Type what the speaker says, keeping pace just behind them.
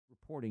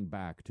reporting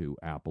back to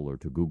Apple or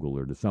to Google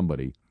or to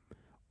somebody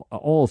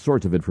all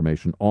sorts of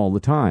information all the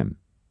time,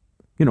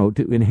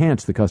 to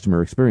enhance the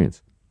customer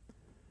experience.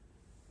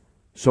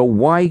 So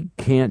why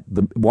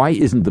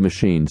isn't the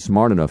machine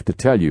smart enough to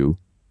tell you,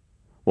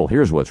 well,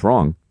 here's what's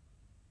wrong?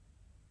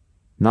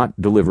 Not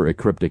deliver a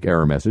cryptic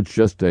error message,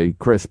 just a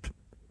crisp,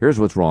 here's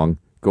what's wrong,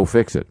 go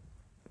fix it.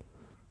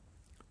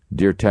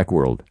 Dear Tech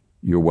World,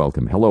 you're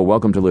welcome. Hello,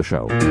 welcome to the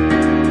show.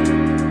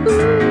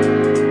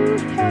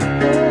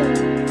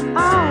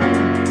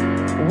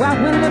 What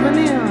we're living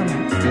in,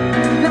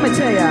 let me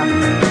tell ya.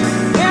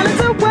 And it's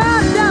a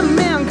world that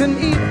man can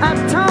eat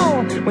at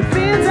all. When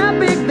things are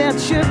big that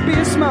should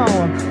be small.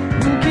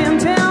 Who can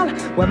tell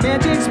what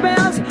magic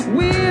spells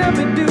we'll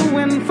be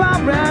doing for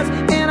us?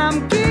 And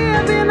I'm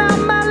giving all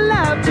my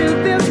love to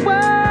this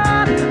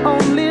world,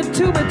 only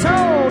to be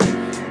told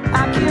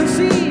I can't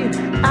see,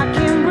 I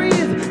can't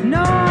breathe,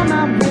 no,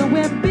 not where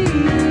we'll be.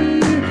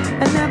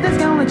 And nothing's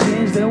gonna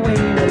change the way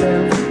we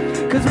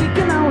live, 'cause we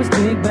can always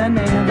take but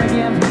never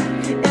give.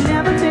 And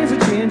now the things are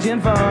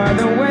changing for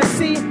the worse.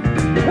 See,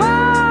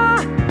 whoa,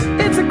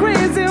 it's a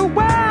crazy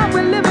world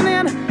we're living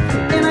in,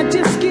 and I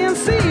just can't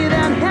see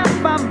that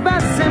half of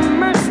us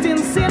immersed in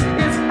sin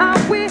is all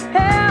we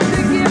have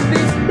to give.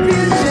 These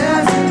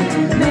futures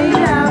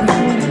made of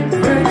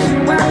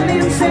virtual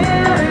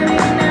insanity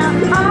now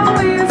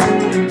always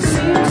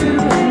seem to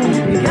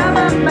be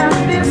governed by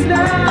this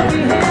love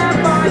we have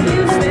for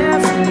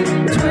useless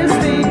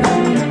twisting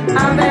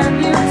of that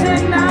new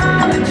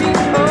technology.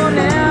 Oh,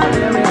 now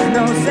there is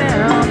no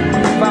sound,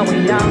 but we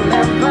all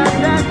left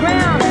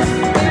underground.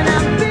 And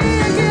I'm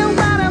thinking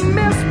what a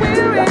mess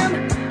we're in,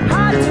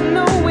 hard to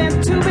know where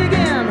to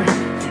begin.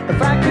 If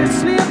I could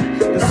slip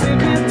the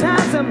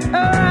stigmatized of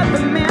earth the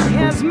man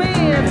has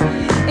made,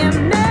 and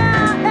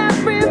now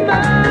every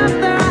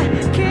mother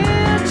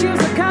can't choose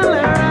a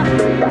color.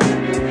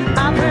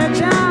 I've heard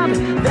job,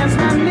 that's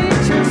not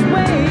nature's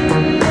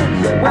way.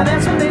 Well,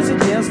 that's what they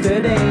said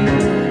yesterday.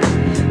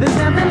 There's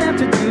nothing left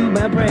to do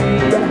but pray.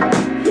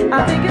 I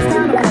think it's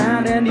time to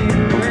find a new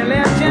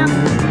religion.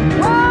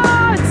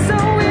 Whoa, it's so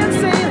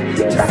insane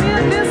to see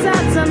this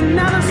as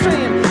another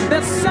strain.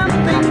 There's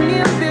something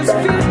in this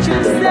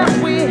future that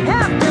we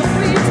have to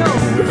be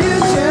told.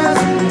 Futures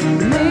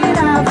made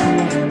of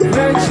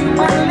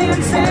virtual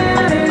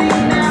insanity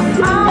now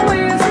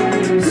always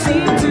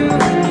seem to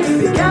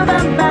be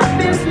governed by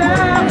this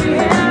love we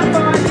have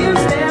for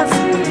useless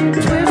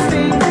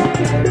twisting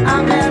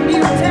of that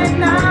new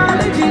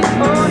technology.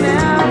 Oh,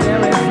 now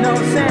there is no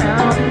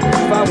sound,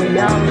 but we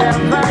all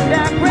live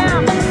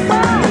underground.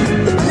 Oh,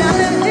 now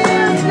there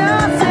is no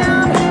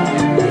sound,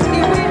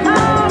 and we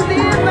all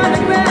live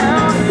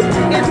underground.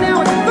 And now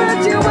it's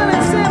virtual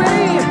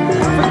insanity.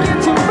 Forget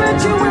your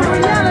virtual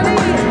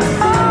reality.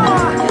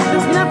 Oh,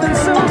 there's nothing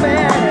so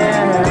bad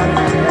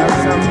as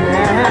some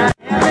bad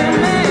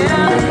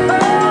man.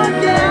 Oh,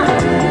 yeah,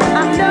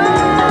 I know,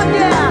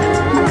 yeah.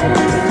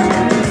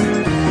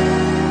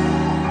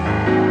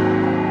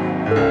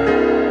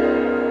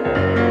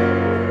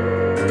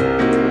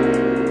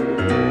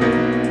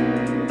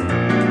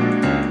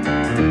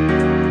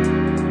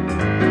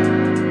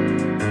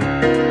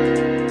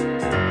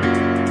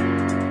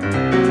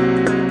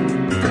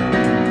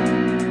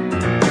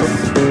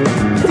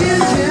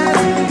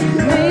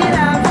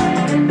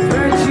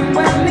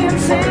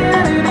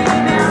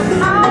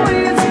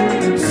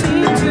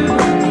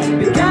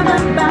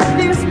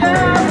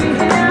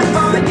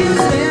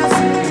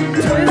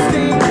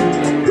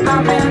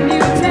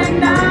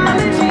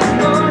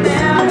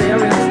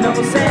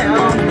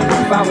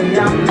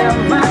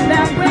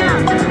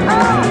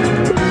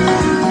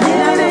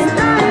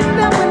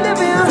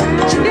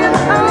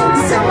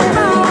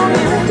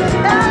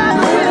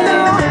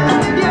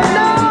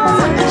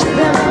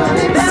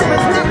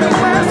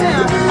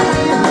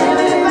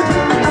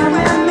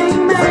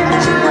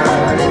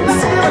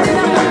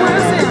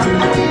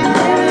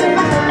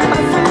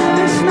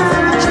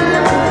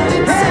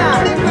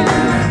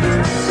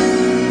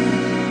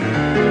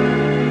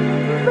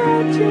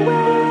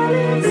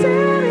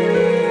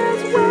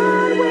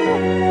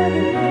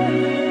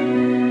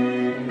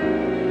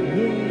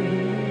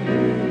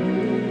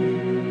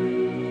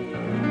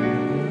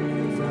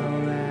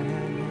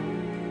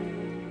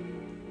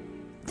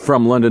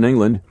 From London,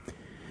 England,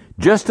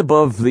 just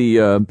above the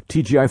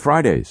TGI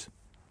Fridays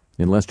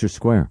in Leicester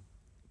Square,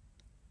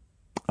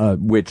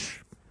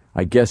 which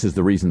I guess is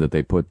the reason that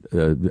they put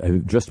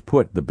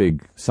the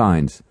big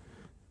signs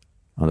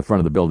on the front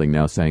of the building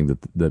now saying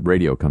that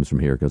radio comes from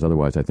here, because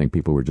otherwise I think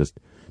people were just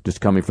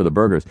coming for the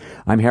burgers.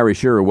 I'm Harry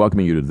Shearer,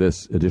 welcoming you to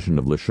this edition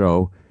of Le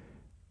Show.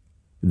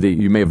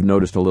 You may have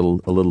noticed a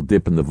little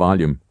dip in the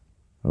volume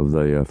of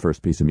the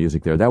first piece of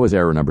music there. That was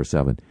error number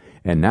 7.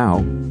 And now,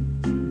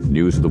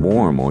 news of the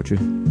warm, won't you?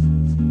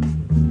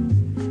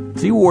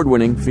 It's the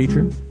award-winning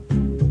feature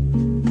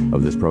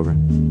of this program.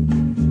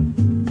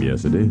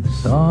 Yes, it is.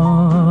 Soft,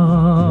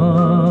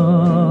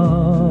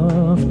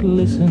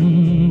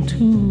 listen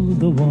to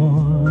the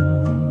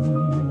warm